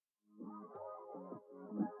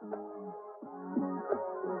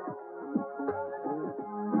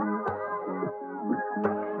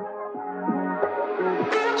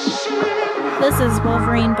This is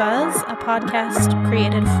Wolverine Buzz, a podcast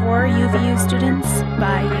created for UVU students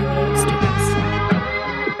by UVU students.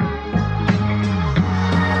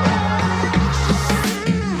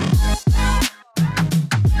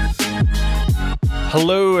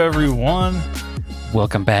 Hello, everyone.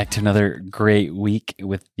 Welcome back to another great week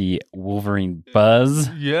with the Wolverine Buzz.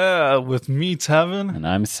 Yeah, with me, Tevin. And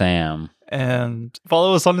I'm Sam. And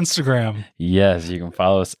follow us on Instagram. Yes, you can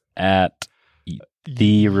follow us at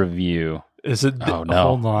The Review. Is it? Oh, no.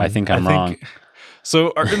 Hold on. I think I'm wrong.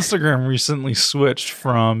 So our Instagram recently switched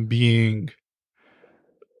from being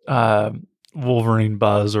Wolverine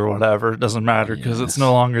Buzz or whatever. It doesn't matter because it's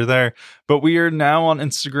no longer there. But we are now on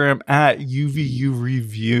Instagram at UVU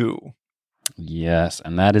Review. Yes,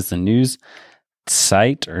 and that is the news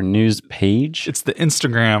site or news page. It's the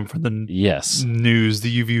Instagram for the news,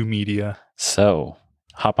 the UVU media. So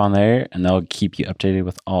hop on there and they'll keep you updated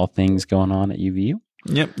with all things going on at UVU.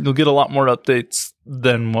 Yep, you'll get a lot more updates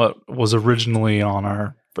than what was originally on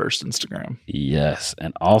our first Instagram. Yes,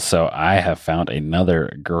 and also I have found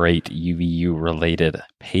another great UVU related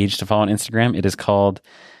page to follow on Instagram. It is called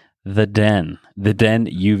The Den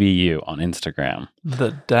UVU on Instagram.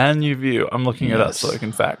 The Den UVU. I'm looking it up so I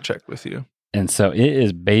can fact check with you. And so it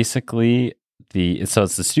is basically it's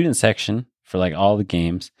the student section for like all the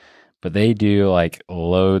games, but they do like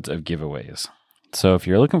loads of giveaways. So if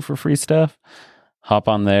you're looking for free stuff, hop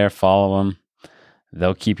on there, follow them.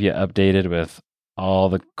 They'll keep you updated with all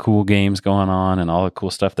the cool games going on and all the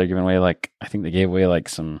cool stuff they're giving away. Like I think they gave away like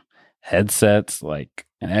some headsets, like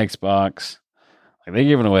an Xbox. Like they're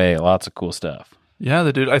giving away lots of cool stuff. Yeah,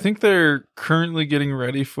 they did. I think they're currently getting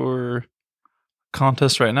ready for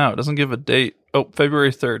contest right now. It doesn't give a date. Oh,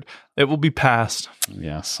 February 3rd. It will be passed.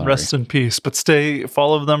 Yeah, sorry. Rest in peace. But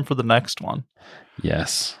follow them for the next one.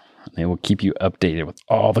 Yes. They will keep you updated with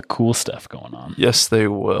all the cool stuff going on. Yes, they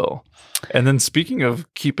will. And then speaking of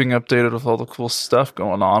keeping updated with all the cool stuff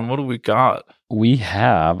going on, what do we got? We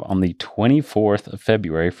have on the 24th of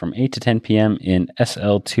February from 8 to 10 p.m. in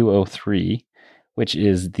SL203, which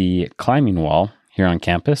is the climbing wall here on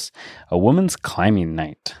campus, a women's climbing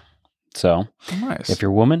night. So nice. If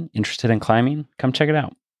you're a woman interested in climbing, come check it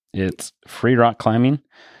out. It's free rock climbing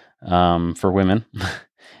for women.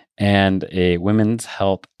 And a women's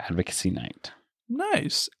health advocacy night.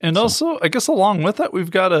 Nice. And also, I guess along with that,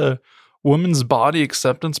 we've got a women's body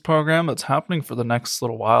acceptance program that's happening for the next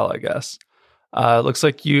little while, I guess. It looks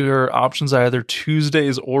like your options are either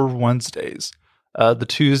Tuesdays or Wednesdays. The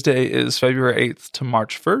Tuesday is February 8th to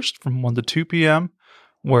March 1st from 1 to 2 p.m.,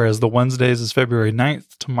 whereas the Wednesdays is February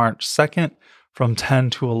 9th to March 2nd from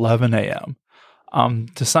 10 to 11 a.m.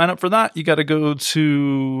 To sign up for that, you got to go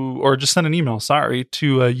to, or just send an email, to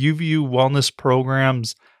UVU Wellness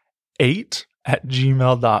Programs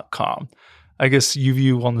 8@gmail.com. I guess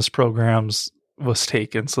UVU Wellness Programs was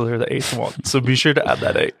taken, so they're the 8th one. So be sure to add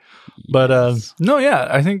that 8. But I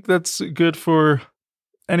think that's good for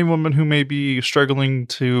any woman who may be struggling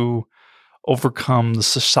to overcome the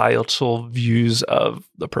societal views of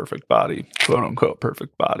the perfect body, quote unquote,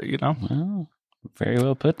 perfect body, you know? Well, very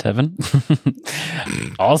well put, Tevin.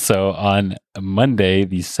 Also, on Monday,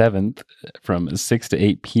 the 7th, from 6 to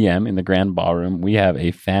 8 p.m. in the Grand Ballroom, we have a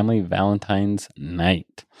family Valentine's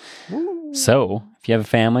night. Ooh. So, if you have a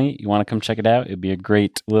family, you want to come check it out, it'd be a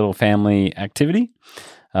great little family activity.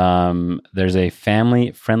 There's a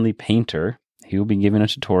family-friendly painter. He will be giving a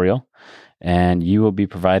tutorial, and you will be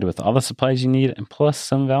provided with all the supplies you need, and plus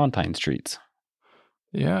some Valentine's treats.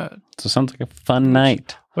 Yeah. So, it sounds like a fun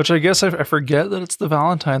night. Which I guess I forget that it's the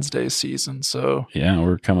Valentine's Day season, so... Yeah,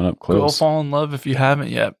 we're coming up close. Go fall in love if you haven't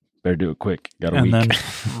yet. Better do it quick. Got a And week. then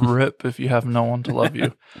rip if you have no one to love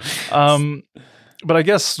you. But I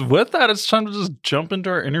guess with that, it's time to just jump into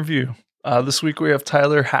our interview. This week we have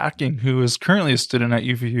Tyler Hacking, who is currently a student at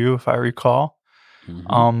UVU, if I recall.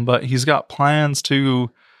 Mm-hmm. But he's got plans to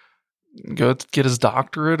go get his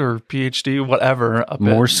doctorate or Ph.D., whatever.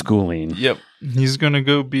 More schooling. Yep. He's going to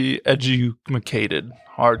go be educated,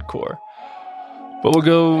 hardcore. But we'll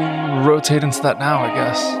go rotate into that now, I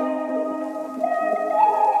guess.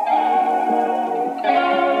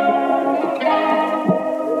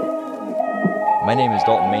 My name is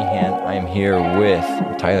Dalton Mahan. I am here with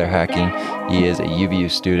Tyler Hacking. He is a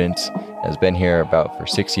UVU student, has been here for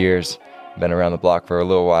 6 years, been around the block for a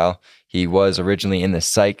little while. He was originally in the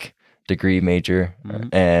psych degree major,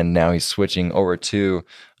 and now he's switching over to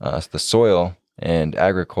the soil and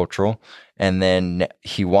agricultural. And then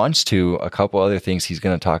he wants to, a couple other things he's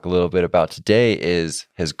going to talk a little bit about today is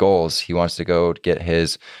his goals. He wants to go get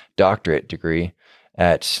his doctorate degree.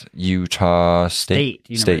 at Utah State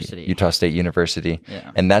University.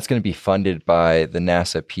 Yeah. And that's going to be funded by the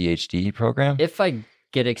NASA Ph.D. program. If I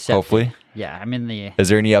get accepted. Hopefully. Yeah, I'm in the Is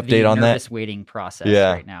there any update on that? nervous waiting process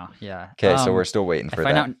right now. Yeah. Okay, so we're still waiting for I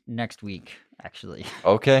find that. out next week, actually.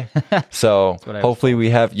 Okay. So what hopefully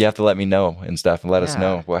you have to let me know and stuff and let us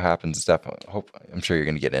know what happens and stuff. I'm sure you're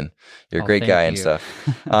going to get in. You're a great guy and stuff.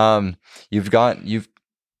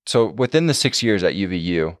 So within the 6 years at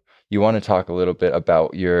UVU, you want to talk a little bit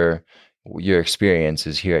about your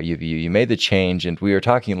experiences here at UVU. You made the change, and we were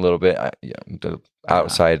talking a little bit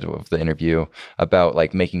outside of the interview about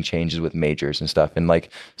like making changes with majors and stuff. And like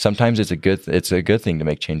sometimes it's a good thing to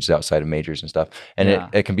make changes outside of majors and stuff. And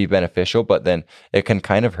it can be beneficial, but then it can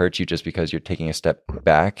kind of hurt you just because you're taking a step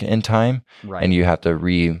back in time, and you have to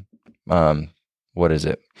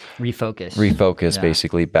refocus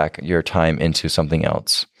basically back your time into something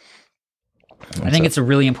else. I think it's a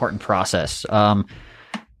really important process.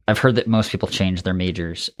 I've heard that most people change their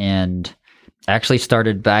majors, and I actually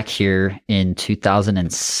started back here in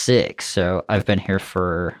 2006. So I've been here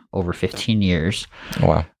for over 15 years.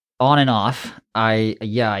 Wow. On and off. I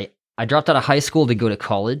dropped out of high school to go to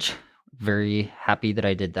college. Very happy that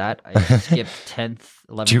I did that. I skipped 10th,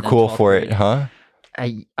 11th. Too cool for it, huh?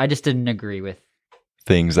 I just didn't agree with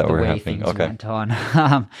things that the were way happening. Things went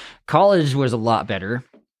on. College was a lot better.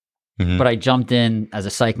 But I jumped in as a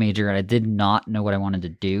psych major and I did not know what I wanted to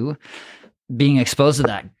do. Being exposed to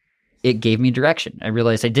that, it gave me direction. I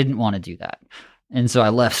realized I didn't want to do that. And so I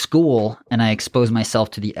left school and I exposed myself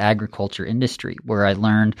to the agriculture industry, where I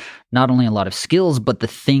learned not only a lot of skills, but the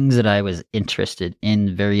things that I was interested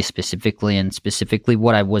in very specifically, and specifically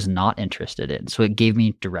what I was not interested in. So it gave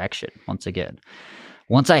me direction once again.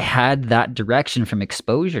 Once I had that direction from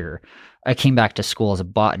exposure, I came back to school as a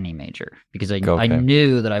botany major because I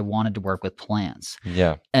knew that I wanted to work with plants.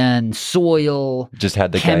 Yeah. And soil, just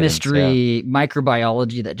had the chemistry,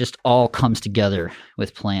 microbiology, that just all comes together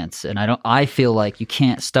with plants. And I feel like you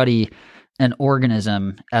can't study an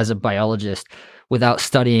organism as a biologist without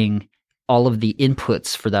studying all of the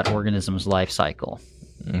inputs for that organism's life cycle.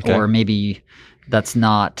 Okay. Or maybe that's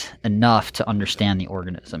not enough to understand the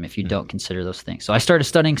organism if you don't consider those things. So I started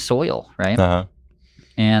studying soil, right? Uh-huh.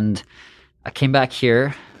 And I came back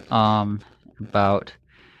here about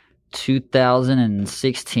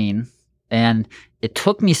 2016, and it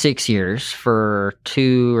took me 6 years for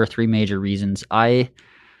 2 or 3 major reasons. I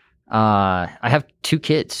have 2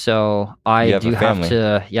 kids, so I have to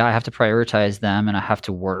prioritize them, and I have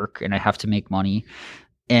to work, and I have to make money,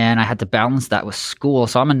 and I had to balance that with school.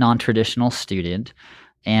 So I'm a non-traditional student,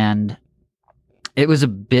 and it was a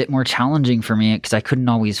bit more challenging for me because I couldn't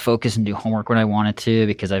always focus and do homework when I wanted to,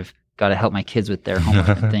 because I've got to help my kids with their homework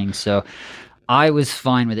and things. So I was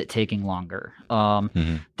fine with it taking longer.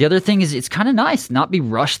 The other thing is it's kind of nice not be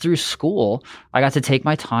rushed through school. I got to take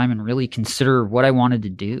my time and really consider what I wanted to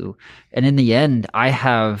do. And in the end, I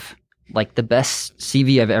have like the best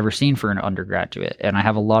CV I've ever seen for an undergraduate. And I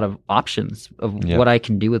have a lot of options of what I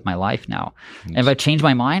can do with my life now. And if I change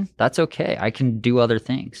my mind, that's okay. I can do other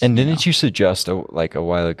things. And didn't you suggest a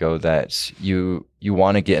while ago that you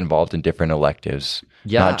want to get involved in different electives?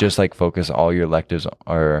 Yeah. Not just like focus all your electives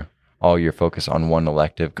or all your focus on one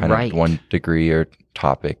elective, kind of one degree or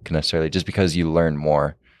topic necessarily, just because you learn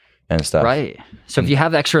more and stuff. Right. So if you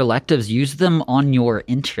have extra electives, use them on your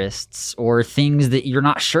interests or things that you're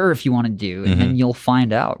not sure if you want to do, and then you'll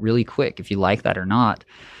find out really quick if you like that or not.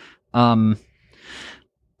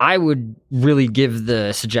 I would really give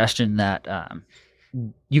the suggestion that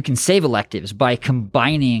you can save electives by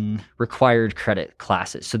combining required credit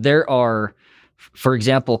classes. So there are, for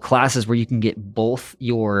example, classes where you can get both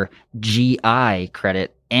your GI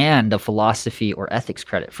credit and a philosophy or ethics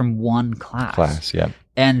credit from one class.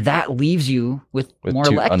 And that leaves you with more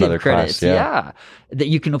elective credits. That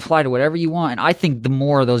you can apply to whatever you want. And I think the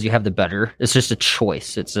more of those you have, the better. It's just a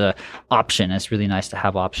choice. It's an option. It's really nice to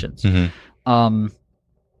have options.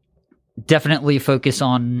 Definitely focus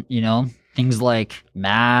on, things like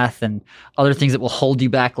math and other things that will hold you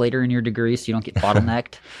back later in your degree so you don't get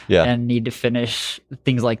bottlenecked and need to finish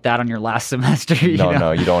things like that on your last semester.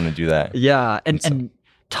 No, you don't want to do that. Yeah. And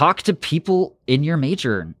talk to people in your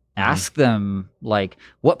major. Ask them, like,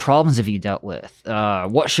 what problems have you dealt with?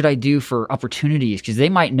 What should I do for opportunities? Because they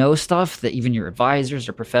might know stuff that even your advisors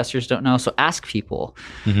or professors don't know. So ask people.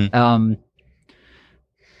 And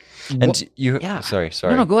you, sorry.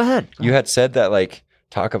 No, go ahead. You had said that, like,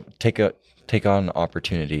 take on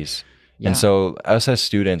opportunities. And so us as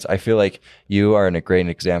students, I feel like you are a great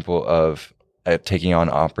example of taking on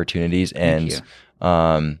opportunities and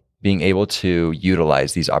being able to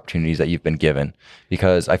utilize these opportunities that you've been given.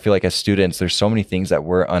 Because I feel like as students, there's so many things that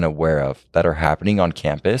we're unaware of that are happening on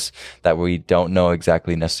campus that we don't know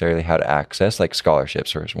exactly necessarily how to access, like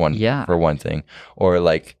scholarships for one thing, or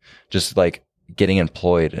like just like getting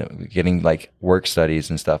employed, getting like work studies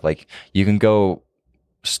and stuff. Like you can go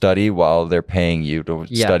study while they're paying you to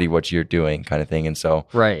study what you're doing, kind of thing. And so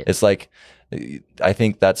it's like, I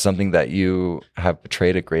think that's something that you have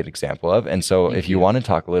portrayed a great example of. And so if you want to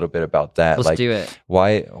talk a little bit about that, let's like do it.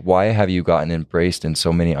 Why have you gotten embraced in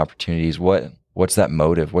so many opportunities? What's that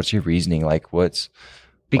motive? What's your reasoning? Like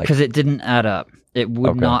because it didn't add up. It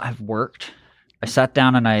would not have worked. I sat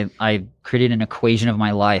down and I created an equation of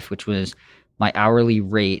my life, which was my hourly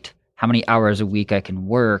rate, how many hours a week I can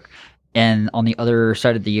work. And on the other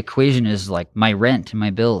side of the equation is like my rent and my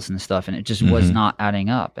bills and stuff. And it just was not adding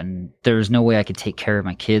up. And there's no way I could take care of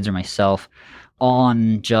my kids or myself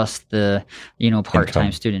on just the,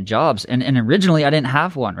 part-time student jobs. And originally I didn't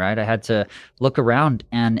have one, right? I had to look around,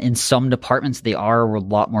 and in some departments they were a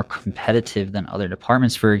lot more competitive than other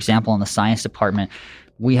departments. For example, in the science department,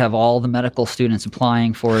 we have all the medical students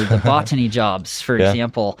applying for the botany jobs, for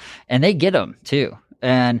example, and they get them too.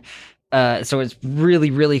 And so it's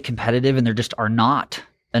really, really competitive, and there just are not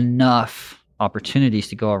enough opportunities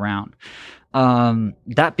to go around.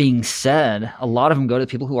 That being said, a lot of them go to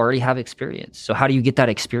people who already have experience. So how do you get that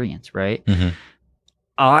experience, right?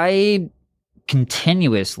 I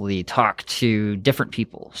continuously talk to different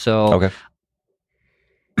people. So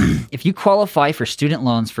if you qualify for student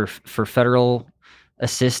loans for federal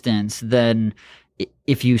assistance, then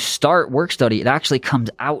if you start work study, it actually comes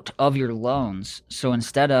out of your loans. So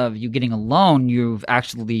instead of you getting a loan, you've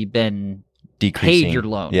actually been paid your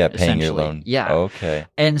loan. Yeah, paying your loan. Yeah. Okay.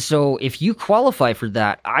 And so if you qualify for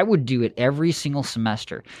that, I would do it every single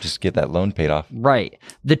semester. Just get that loan paid off. Right.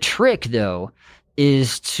 The trick, though,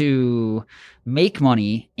 is to make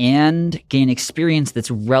money and gain experience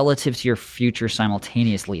that's relative to your future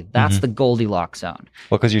simultaneously. That's the Goldilocks zone.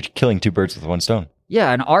 Well, because you're killing two birds with one stone.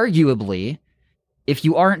 Yeah, and arguably, if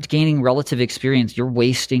you aren't gaining relative experience, you're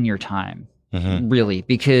wasting your time, really,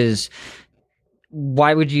 because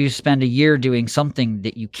why would you spend a year doing something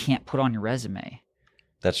that you can't put on your resume?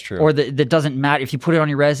 That's true. Or that doesn't matter. If you put it on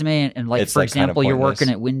your resume and like, it's for like example, you're working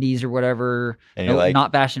at Wendy's or whatever, and you're like,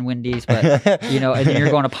 not bashing Wendy's, but and then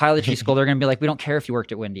you're going to pilotry school, they're going to be like, we don't care if you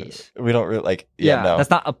worked at Wendy's. We don't really like, no.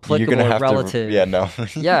 That's not applicable or relative. No.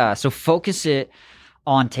 Yeah, so focus it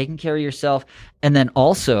on taking care of yourself, and then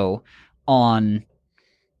also on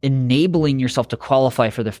enabling yourself to qualify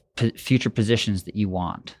for the future positions that you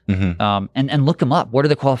want. And look them up. What are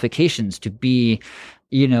the qualifications to be,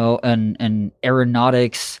 an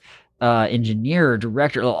aeronautics engineer,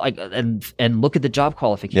 director, and look at the job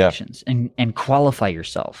qualifications and qualify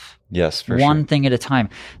yourself. Yes, for one thing at a time.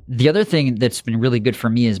 The other thing that's been really good for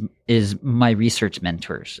me is my research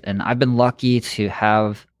mentors, and I've been lucky to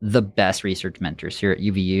have the best research mentors here at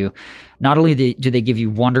UVU. Not only do they give you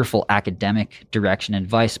wonderful academic direction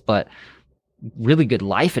advice, but really good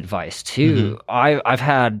life advice too. I've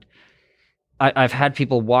had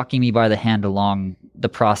people walking me by the hand along the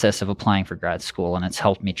process of applying for grad school, and it's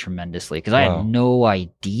helped me tremendously because I had no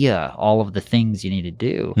idea all of the things you need to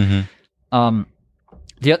do.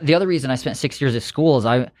 The other reason I spent 6 years at school is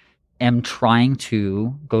I am trying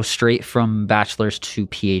to go straight from bachelor's to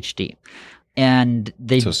Ph.D. And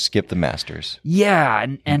so skip the masters. Yeah,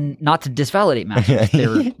 and not to disvalidate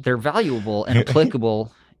masters. They're valuable and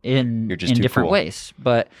applicable in different ways.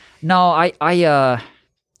 But no, I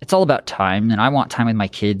it's all about time, and I want time with my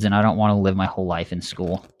kids, and I don't want to live my whole life in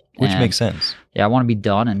school. Which makes sense. Yeah, I want to be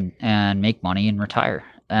done and make money and retire.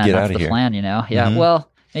 And Get that's out of the here. plan, Yeah,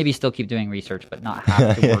 well, maybe still keep doing research, but not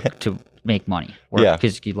have to work to make money. Work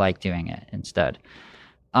because you like doing it instead.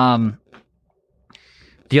 The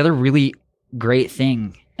other really great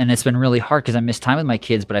thing, and it's been really hard because I miss time with my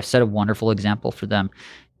kids, but I've set a wonderful example for them.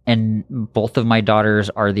 And both of my daughters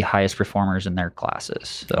are the highest performers in their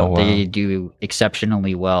classes. So they do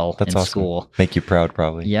exceptionally well in school. Make you proud,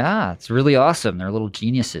 probably. Yeah, it's really awesome. They're little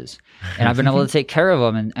geniuses. And I've been able to take care of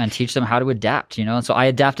them and teach them how to adapt, And so I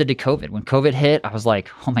adapted to COVID. When COVID hit, I was like,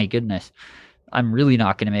 oh my goodness, I'm really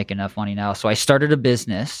not going to make enough money now. So I started a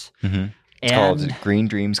business. It's called Green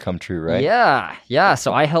Dreams Come True, right? Yeah.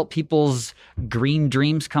 So I help people's green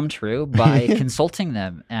dreams come true by consulting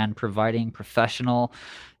them and providing professional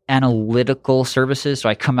analytical services. So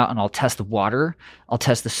I come out and I'll test the water, I'll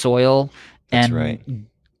test the soil, and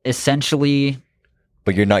essentially.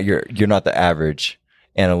 But you're not the average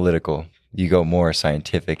analytical. You go more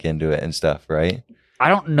scientific into it and stuff, right? I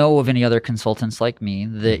don't know of any other consultants like me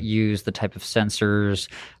that use the type of sensors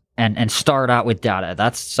and start out with data.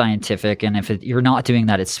 That's scientific. And if you're not doing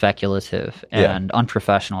that, it's speculative and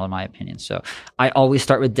unprofessional, in my opinion. So I always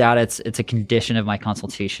start with data. It's a condition of my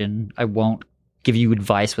consultation. I won't give you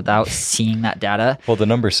advice without seeing that data. Well, the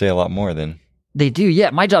numbers say a lot more than... They do,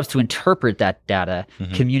 yeah. My job is to interpret that data,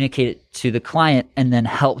 communicate it to the client, and then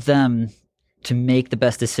help them to make the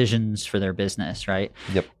best decisions for their business, right?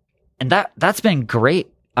 Yep. And that's been great.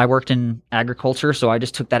 I worked in agriculture, so I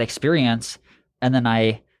just took that experience and then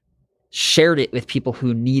I shared it with people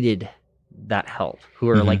who needed that help, who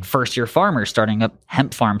are like first-year farmers starting up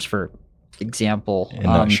hemp farms, for example. And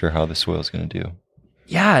not sure how the soil is going to do.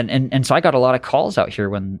 Yeah, and so I got a lot of calls out here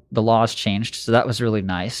when the laws changed, so that was really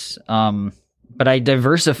nice. But I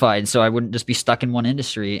diversified so I wouldn't just be stuck in one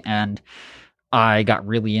industry, and I got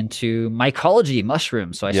really into mycology,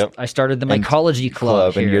 mushrooms. So I started the mycology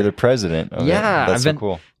club here. And you're the president of it. That's so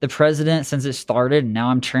cool. The president since it started, and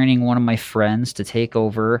now I'm training one of my friends to take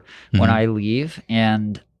over when I leave.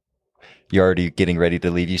 And you're already getting ready to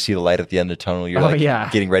leave. You see the light at the end of the tunnel. You're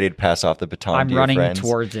getting ready to pass off the baton to your friends. I'm running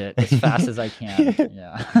towards it as fast as I can.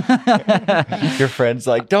 Yeah. Your friend's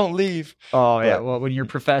like, don't leave. Oh, yeah. Well, when your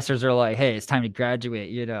professors are like, hey, it's time to graduate,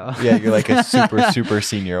 Yeah, you're like a super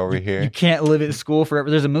senior over here. You can't live at school forever.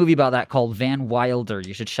 There's a movie about that called Van Wilder.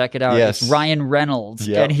 You should check it out. Yes. It's Ryan Reynolds.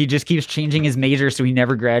 Yep. And he just keeps changing his major so he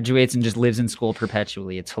never graduates and just lives in school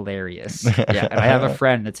perpetually. It's hilarious. Yeah. And I have a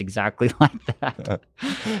friend that's exactly like that.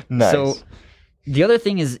 Nice. So the other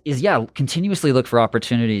thing is continuously look for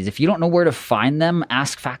opportunities. If you don't know where to find them,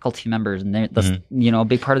 ask faculty members, and that's a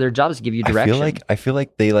big part of their job is to give you direction. I feel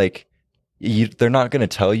like they they're not going to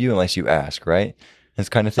tell you unless you ask, right? This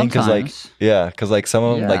kind of thing, because some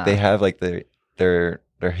of them they have their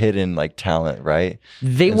hidden talent, right?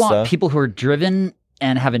 They want people who are driven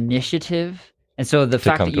and have initiative, and so the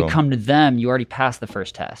fact that you come to them, you already passed the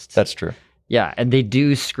first test. That's true. Yeah, and they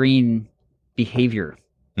do screen behavior.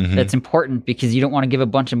 That's important because you don't want to give a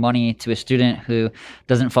bunch of money to a student who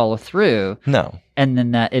doesn't follow through. No. And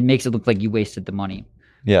then it makes it look like you wasted the money.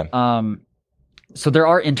 Yeah. So there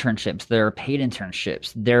are internships. There are paid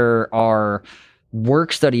internships. There are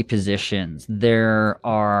work study positions. There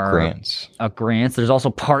are grants. There's also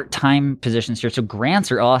part-time positions here. So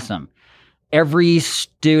grants are awesome. Every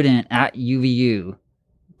student at UVU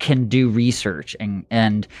can do research,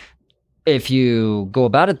 and if you go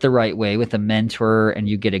about it the right way with a mentor and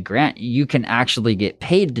you get a grant, you can actually get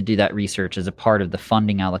paid to do that research as a part of the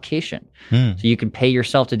funding allocation. So you can pay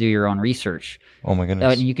yourself to do your own research. Oh my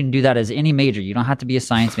goodness. And you can do that as any major. You don't have to be a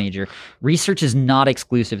science major. Research is not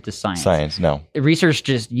exclusive to science. No. Research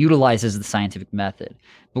just utilizes the scientific method.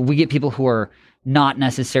 But we get people who are not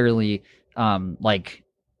necessarily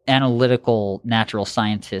analytical natural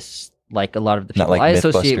scientists, like a lot of the people I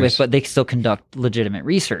associate with, but they still conduct legitimate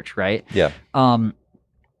research, right? Yeah.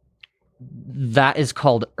 That is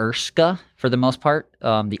called ERSCA for the most part.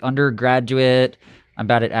 The undergraduate, I'm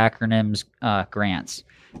bad at acronyms, grants.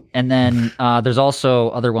 And then there's also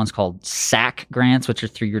other ones called SAC grants, which are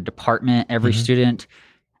through your department. Every student,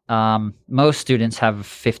 most students have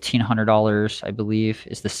 $1,500, I believe,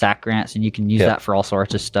 is the SAC grants, and you can use that for all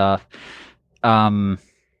sorts of stuff.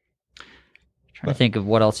 Trying to think of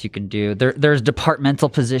what else you can do. There's departmental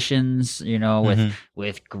positions,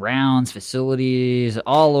 with grounds, facilities,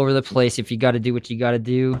 all over the place. If you got to do what you got to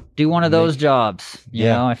do one of those jobs. You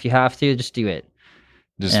know, if you have to, just do it.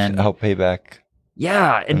 Just help pay back.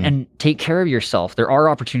 Yeah, and take care of yourself. There are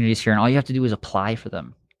opportunities here, and all you have to do is apply for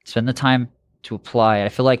them. Spend the time to apply. I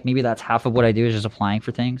feel like maybe that's half of what I do is just applying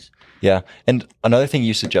for things. Yeah. And another thing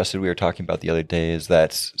you suggested we were talking about the other day is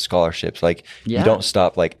that scholarships. You don't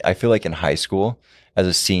stop. I feel like in high school, as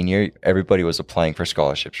a senior, everybody was applying for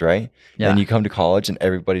scholarships, right? Yeah. And you come to college and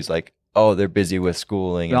everybody's like, oh, they're busy with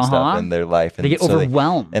schooling and stuff in their life. And they get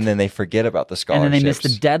overwhelmed. And then they forget about the scholarships. And then they miss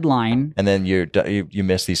the deadline. And then you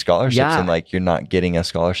miss these scholarships and you're not getting a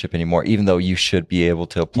scholarship anymore, even though you should be able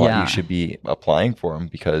to apply. Yeah. You should be applying for them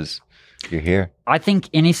because you're here. I think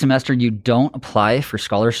any semester you don't apply for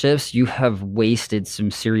scholarships, you have wasted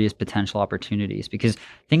some serious potential opportunities. Because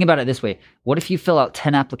think about it this way. What if you fill out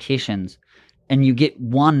 10 applications and you get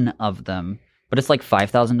one of them, but it's like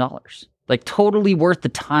 $5,000? Totally worth the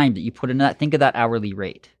time that you put into that. Think of that hourly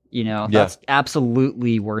rate. That's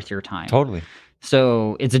absolutely worth your time. Totally.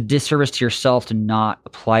 So it's a disservice to yourself to not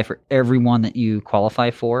apply for everyone that you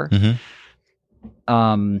qualify for.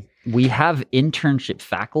 We have internship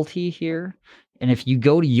faculty here. And if you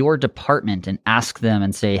go to your department and ask them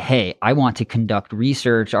and say, hey, I want to conduct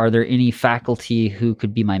research, are there any faculty who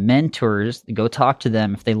could be my mentors? Go talk to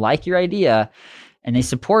them. If they like your idea and they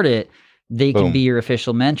support it, they can be your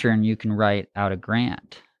official mentor and you can write out a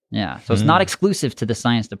grant. Yeah. So it's not exclusive to the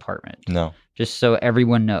science department. No. Just so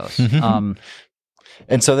everyone knows.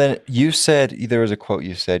 And so then you said, there was a quote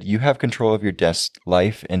you said, you have control of your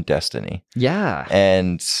life and destiny. Yeah.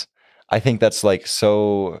 And I think that's like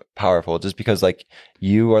so powerful just because like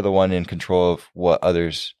you are the one in control of what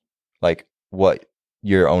others, like what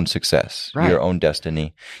your own success, your own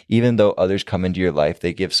destiny. Even though others come into your life,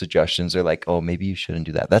 they give suggestions. They're like, oh, maybe you shouldn't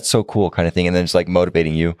do that. That's so cool kind of thing. And then it's like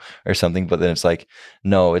motivating you or something. But then it's like,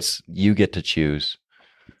 no, it's you get to choose.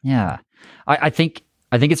 Yeah. I think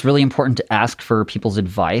it's really important to ask for people's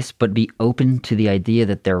advice, but be open to the idea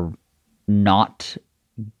that they're not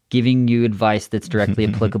giving you advice that's directly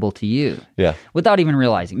applicable to you. Yeah. Without even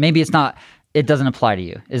realizing. Maybe it doesn't apply to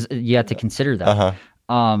you. You have to consider that.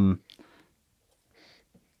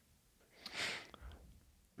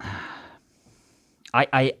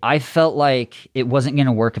 I felt like it wasn't going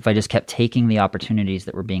to work if I just kept taking the opportunities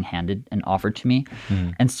that were being handed and offered to me.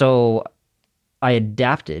 And so I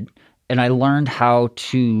adapted and I learned how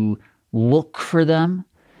to look for them,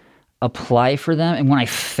 apply for them. And when I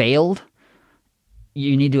failed,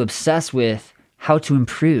 you need to obsess with how to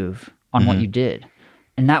improve on what you did.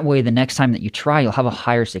 And that way, the next time that you try, you'll have a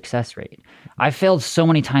higher success rate. I failed so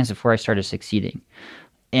many times before I started succeeding.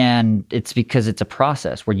 And it's because it's a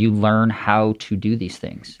process where you learn how to do these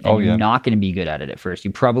things. And you're not going to be good at it at first.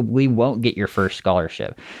 You probably won't get your first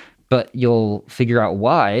scholarship, but you'll figure out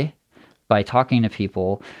why by talking to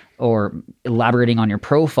people or elaborating on your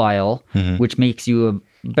profile, which makes you a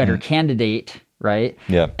better candidate, right?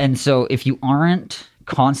 Yeah. And so if you aren't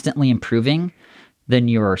constantly improving, then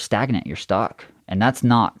you're stagnant, you're stuck. And that's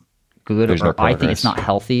not good. I think it's not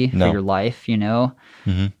healthy for your life, you know?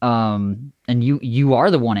 And you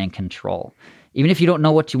are the one in control. Even if you don't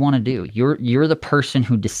know what you want to do, you're the person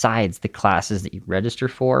who decides the classes that you register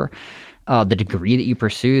for, the degree that you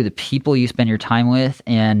pursue, the people you spend your time with,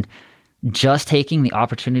 and just taking the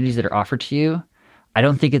opportunities that are offered to you, I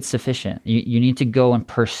don't think it's sufficient. You need to go and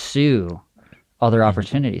pursue other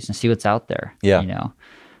opportunities and see what's out there. Yeah. You know?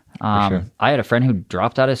 Sure. I had a friend who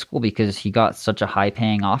dropped out of school because he got such a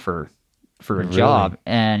high-paying offer for a job,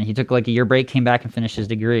 and he took like a year break, came back and finished his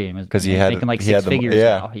degree, and was making like six figures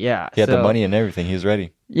now. Yeah, he had the money and everything. He was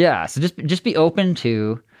ready. Yeah, so just be open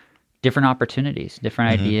to different opportunities,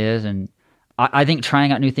 different ideas, and I think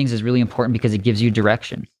trying out new things is really important because it gives you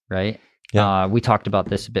direction, right? Yeah. We talked about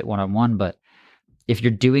this a bit one-on-one, but if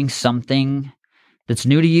you're doing something that's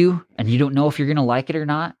new to you and you don't know if you're going to like it or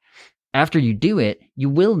not, after you do it, you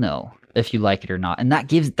will know if you like it or not. And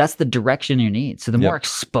that's the direction you need. So the more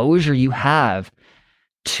exposure you have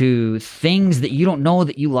to things that you don't know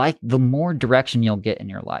that you like, the more direction you'll get in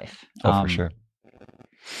your life. For sure.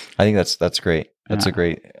 I think that's great. That's a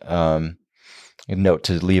great note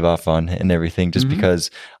to leave off on and everything, just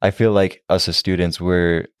because I feel like us as students,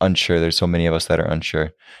 we're unsure. There's so many of us that are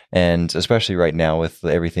unsure. And especially right now with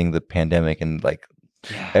everything, the pandemic and like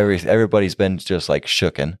everybody's been just like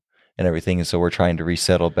shooken and everything. And so we're trying to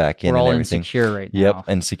resettle back in. We're all and everything. Insecure right now. Yep.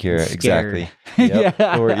 Insecure. Exactly.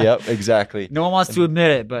 Yep. Exactly. No one wants to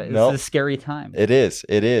admit it, but it's a scary time. It is.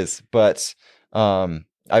 But,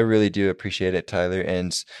 I really do appreciate it, Tyler.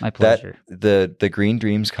 And my pleasure. The green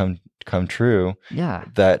dreams come true. Yeah.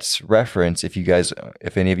 That's reference. If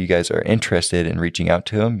any of you guys are interested in reaching out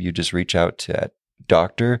to him, you just reach out to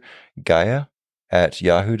Dr. Gaia at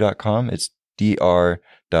yahoo.com. It's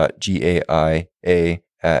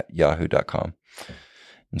dr.gaia@yahoo.com.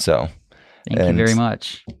 And so thank you very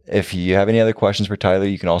much. If you have any other questions for Tyler,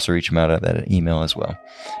 you can also reach him out at that email as well.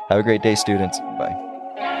 Have a great day, students. Bye.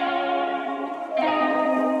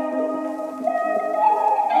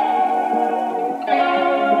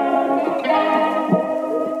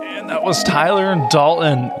 Was Tyler and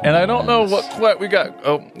Dalton, and I don't know what we got.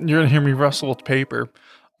 Oh, you're gonna hear me rustle with paper,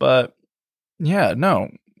 but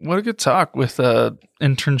what a good talk with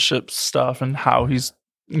internship stuff and how he's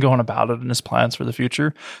going about it and his plans for the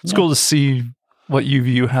future. It's cool to see what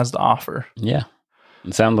UVU has to offer. Yeah,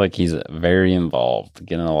 it sounds like he's very involved,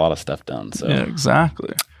 getting a lot of stuff done. So yeah,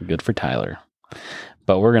 exactly. Good for Tyler.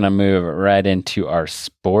 But we're gonna move right into our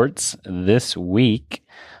sports this week.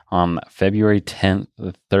 On February 10th,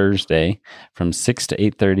 Thursday, from 6 to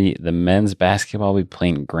 8:30, the men's basketball will be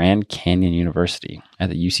playing Grand Canyon University at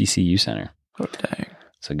the UCCU Center. Oh, dang.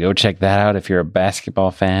 So go check that out if you're a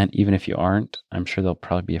basketball fan. Even if you aren't, I'm sure there'll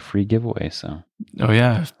probably be a free giveaway. So, oh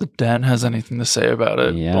yeah, if the Den has anything to say about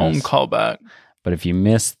it, boom, call back. But if you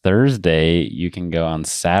miss Thursday, you can go on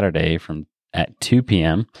Saturday at 2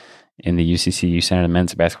 p.m. in the UCCU Center. The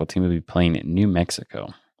men's basketball team will be playing in New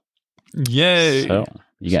Mexico. Yay! So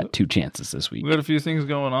you got two chances this week. We got a few things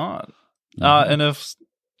going on. And as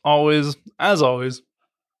always,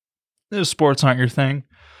 if sports aren't your thing,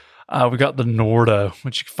 we got the NORDA,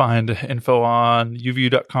 which you can find info on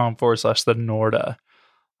uvu.com/the NORDA.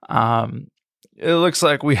 It looks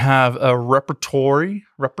like we have a repertory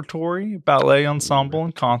ballet ensemble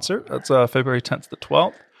and concert. That's February 10th to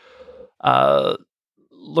 12th.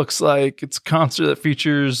 Looks like it's a concert that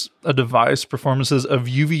features a device performances of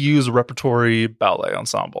UVU's repertory ballet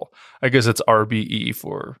ensemble. I guess it's RBE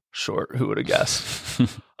for short. Who would have guessed?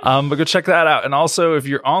 But go check that out. And also, if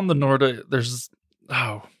you're on the NORDA,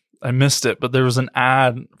 I missed it, but there was an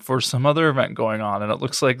ad for some other event going on, and it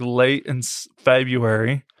looks like late in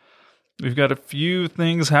February. We've got a few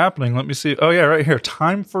things happening. Let me see. Oh yeah, right here.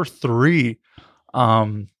 Time for 3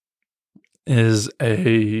 is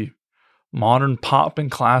a modern pop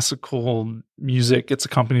and classical music. It's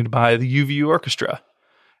accompanied by the UVU Orchestra.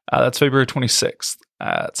 That's February 26th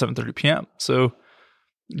at 7:30 p.m. So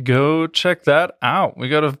go check that out. We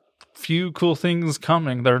got a few cool things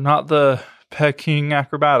coming. They're not the Peking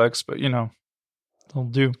acrobatics, but they'll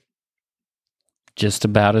do. Just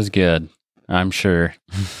about as good, I'm sure.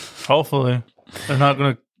 Hopefully. They're not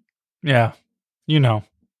going to,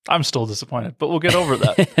 I'm still disappointed, but we'll get over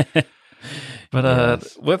that. But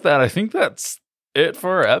yes. With that, I think that's it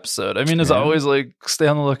for our episode. I mean, as always, stay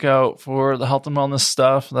on the lookout for the health and wellness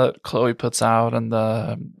stuff that Chloe puts out and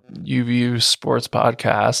the UVU Sports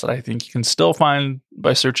podcast that I think you can still find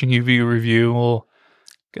by searching UVU Review. We'll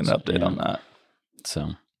get an update on that.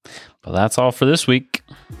 So, well, that's all for this week.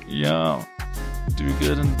 Yeah. Do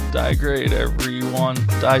good and die great, everyone.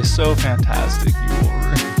 Die so fantastic, you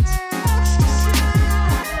Wolverines.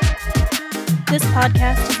 This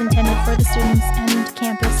podcast is intended for the students and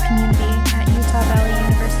campus community at Utah Valley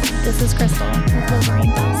University. This is Crystal with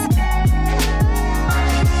Wolverine Buzz.